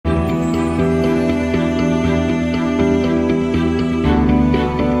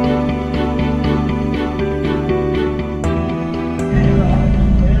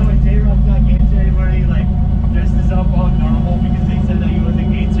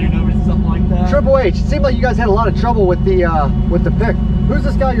Triple H, it seemed like you guys had a lot of trouble with the pick. Who's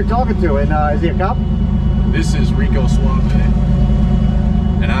this guy you're talking to, and is he a cop? This is Rico Suave,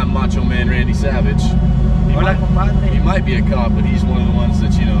 and I'm Macho Man Randy Savage. He might be a cop, but he's one of the ones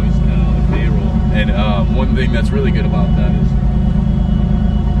that, you know, he's on the payroll. And one thing that's really good about that is,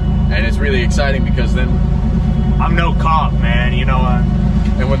 and it's really exciting because then I'm no cop, man, you know.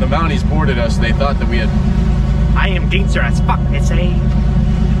 And when the Mounties boarded us, they thought that we had. I am gangster as fuck, SA.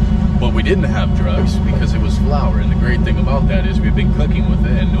 But we didn't have drugs because it was flour, and the great thing about that is we've been cooking with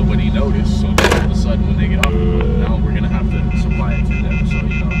it and nobody noticed, so then all of a sudden when they get off the boat, now we're going to have to supply it to them, so,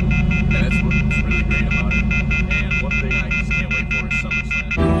 you know, and that's what's really great about it. And one thing I just can't wait for is summer